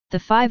The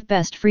 5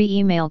 best free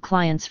email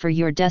clients for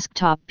your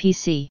desktop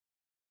PC.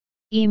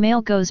 Email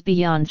goes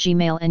beyond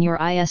Gmail and your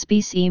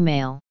ISP's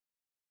email.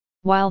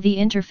 While the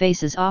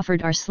interfaces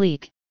offered are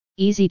sleek,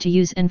 easy to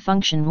use and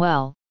function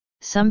well,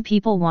 some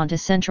people want a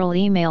central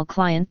email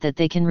client that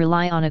they can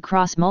rely on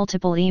across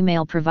multiple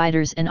email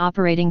providers and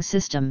operating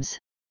systems.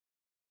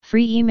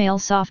 Free email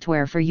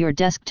software for your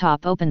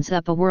desktop opens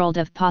up a world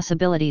of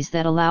possibilities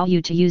that allow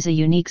you to use a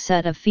unique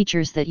set of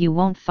features that you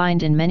won't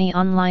find in many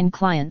online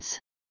clients.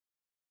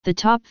 The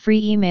top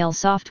free email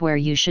software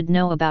you should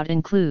know about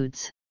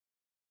includes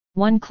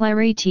 1.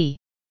 Clariti.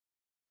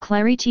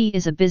 Clariti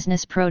is a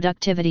business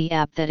productivity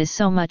app that is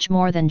so much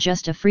more than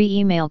just a free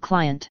email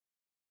client.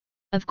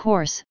 Of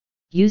course,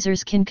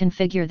 users can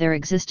configure their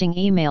existing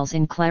emails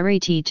in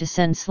Clariti to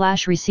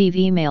send/receive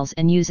emails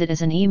and use it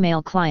as an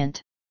email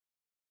client.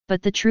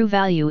 But the true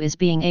value is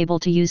being able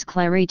to use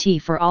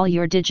Clariti for all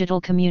your digital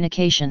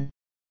communication.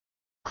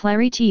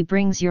 Clariti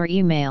brings your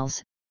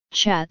emails,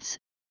 chats,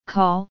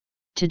 call,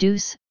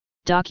 to-dos,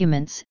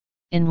 documents,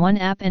 in one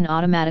app and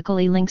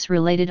automatically links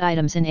related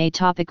items in a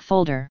topic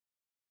folder.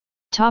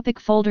 Topic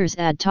folders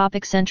add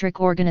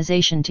topic-centric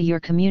organization to your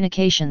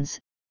communications,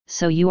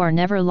 so you are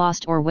never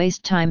lost or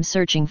waste time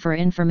searching for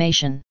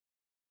information.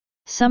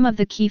 Some of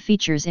the key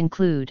features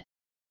include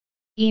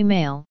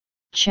email,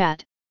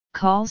 chat,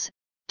 calls,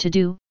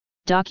 to-do,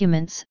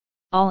 documents,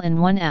 all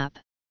in one app.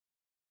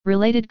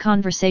 Related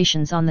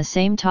conversations on the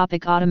same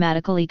topic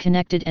automatically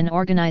connected and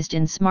organized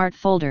in smart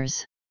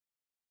folders.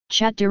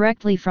 Chat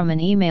directly from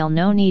an email,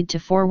 no need to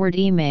forward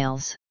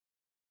emails.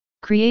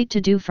 Create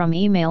to-do from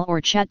email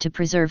or chat to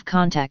preserve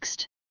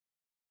context.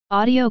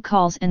 Audio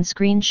calls and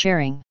screen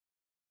sharing.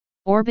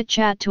 Orbit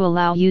Chat to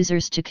allow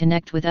users to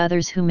connect with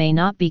others who may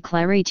not be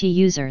Clariti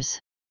users.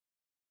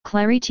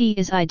 Clariti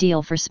is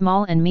ideal for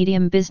small and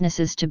medium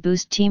businesses to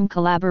boost team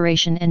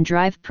collaboration and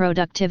drive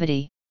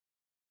productivity.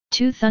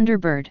 2.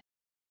 Thunderbird.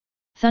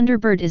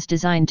 Thunderbird is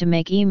designed to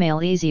make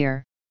email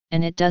easier,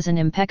 and it does an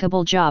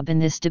impeccable job in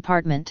this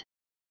department.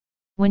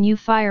 When you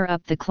fire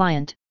up the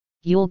client,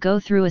 you'll go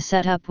through a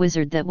setup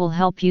wizard that will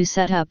help you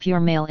set up your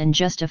mail in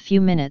just a few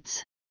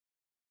minutes.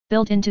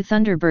 Built into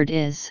Thunderbird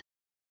is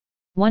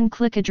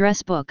one-click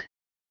address book,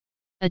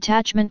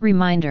 attachment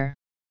reminder,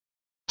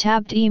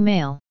 tabbed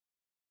email,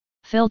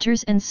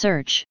 filters and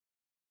search,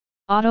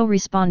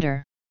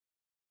 autoresponder,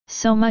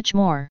 so much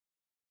more.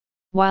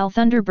 While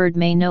Thunderbird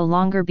may no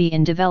longer be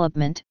in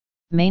development,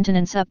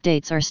 maintenance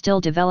updates are still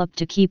developed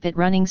to keep it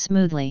running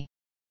smoothly.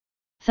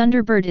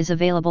 Thunderbird is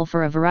available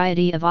for a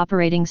variety of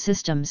operating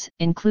systems,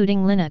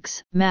 including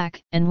Linux,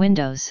 Mac, and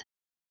Windows.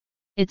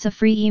 It's a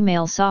free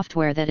email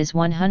software that is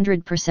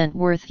 100%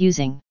 worth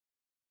using.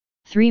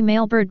 3.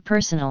 Mailbird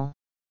Personal.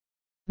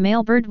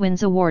 Mailbird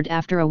wins award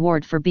after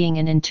award for being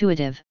an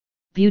intuitive,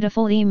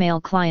 beautiful email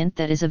client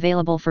that is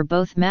available for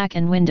both Mac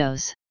and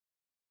Windows.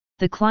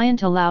 The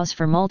client allows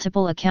for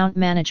multiple account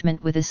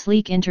management with a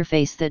sleek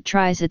interface that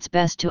tries its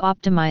best to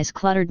optimize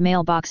cluttered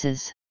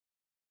mailboxes.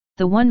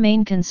 The one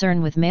main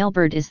concern with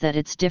Mailbird is that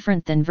it's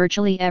different than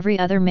virtually every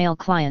other mail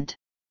client.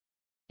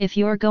 If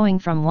you're going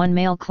from one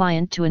mail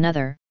client to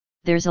another,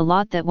 there's a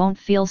lot that won't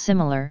feel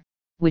similar,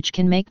 which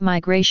can make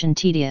migration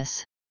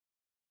tedious.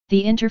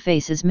 The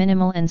interface is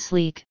minimal and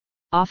sleek,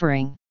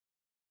 offering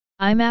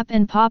IMAP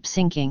and POP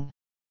syncing,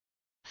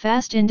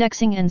 fast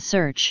indexing and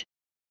search,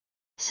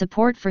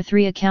 support for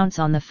 3 accounts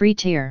on the free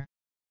tier,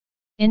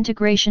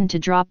 integration to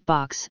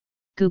Dropbox,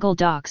 Google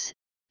Docs,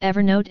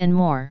 Evernote and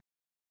more.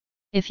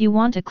 If you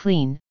want a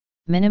clean,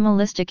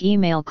 minimalistic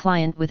email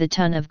client with a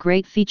ton of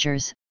great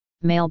features,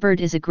 Mailbird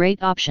is a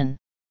great option.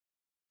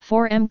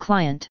 4.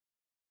 mClient.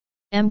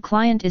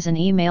 mClient is an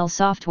email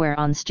software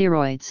on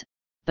steroids,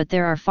 but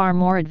there are far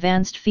more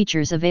advanced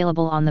features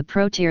available on the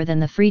Pro tier than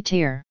the free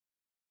tier.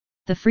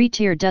 The free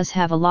tier does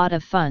have a lot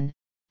of fun,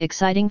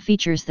 exciting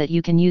features that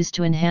you can use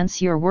to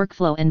enhance your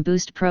workflow and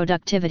boost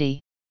productivity.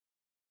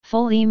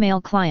 Full email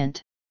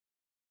client.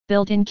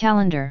 Built-in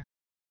calendar.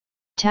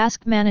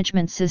 Task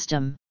management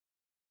system.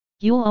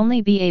 You'll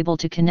only be able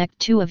to connect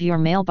 2 of your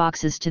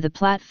mailboxes to the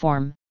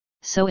platform,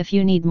 so if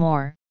you need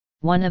more,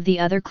 one of the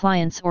other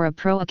clients or a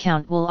pro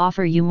account will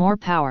offer you more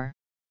power.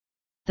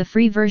 The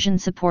free version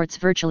supports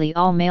virtually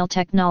all mail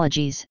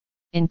technologies,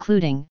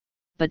 including,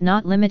 but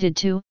not limited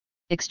to,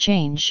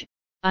 Exchange,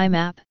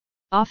 IMAP,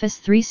 Office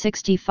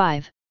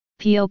 365,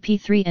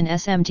 POP3 and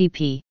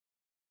SMTP.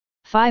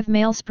 5.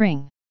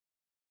 MailSpring.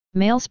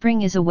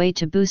 MailSpring is a way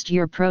to boost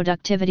your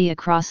productivity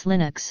across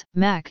Linux,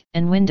 Mac,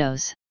 and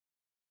Windows.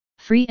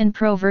 Free and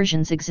pro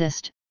versions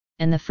exist,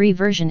 and the free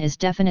version is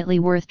definitely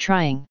worth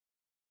trying.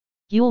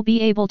 You'll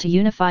be able to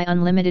unify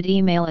unlimited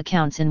email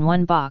accounts in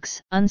one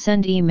box,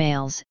 unsend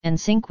emails, and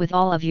sync with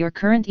all of your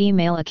current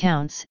email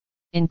accounts,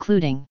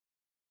 including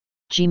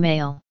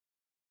Gmail,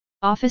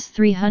 Office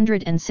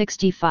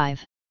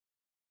 365,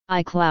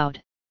 iCloud,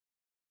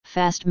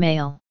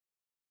 Fastmail,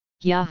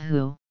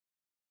 Yahoo.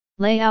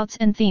 Layouts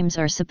and themes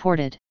are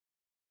supported.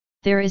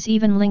 There is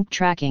even link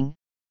tracking,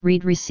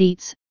 read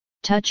receipts,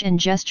 touch and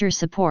gesture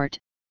support,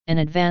 and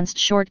advanced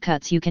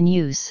shortcuts you can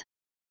use.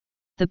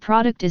 The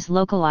product is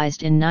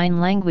localized in 9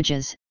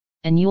 languages,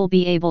 and you'll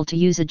be able to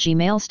use a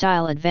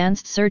Gmail-style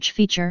advanced search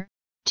feature,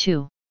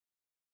 too.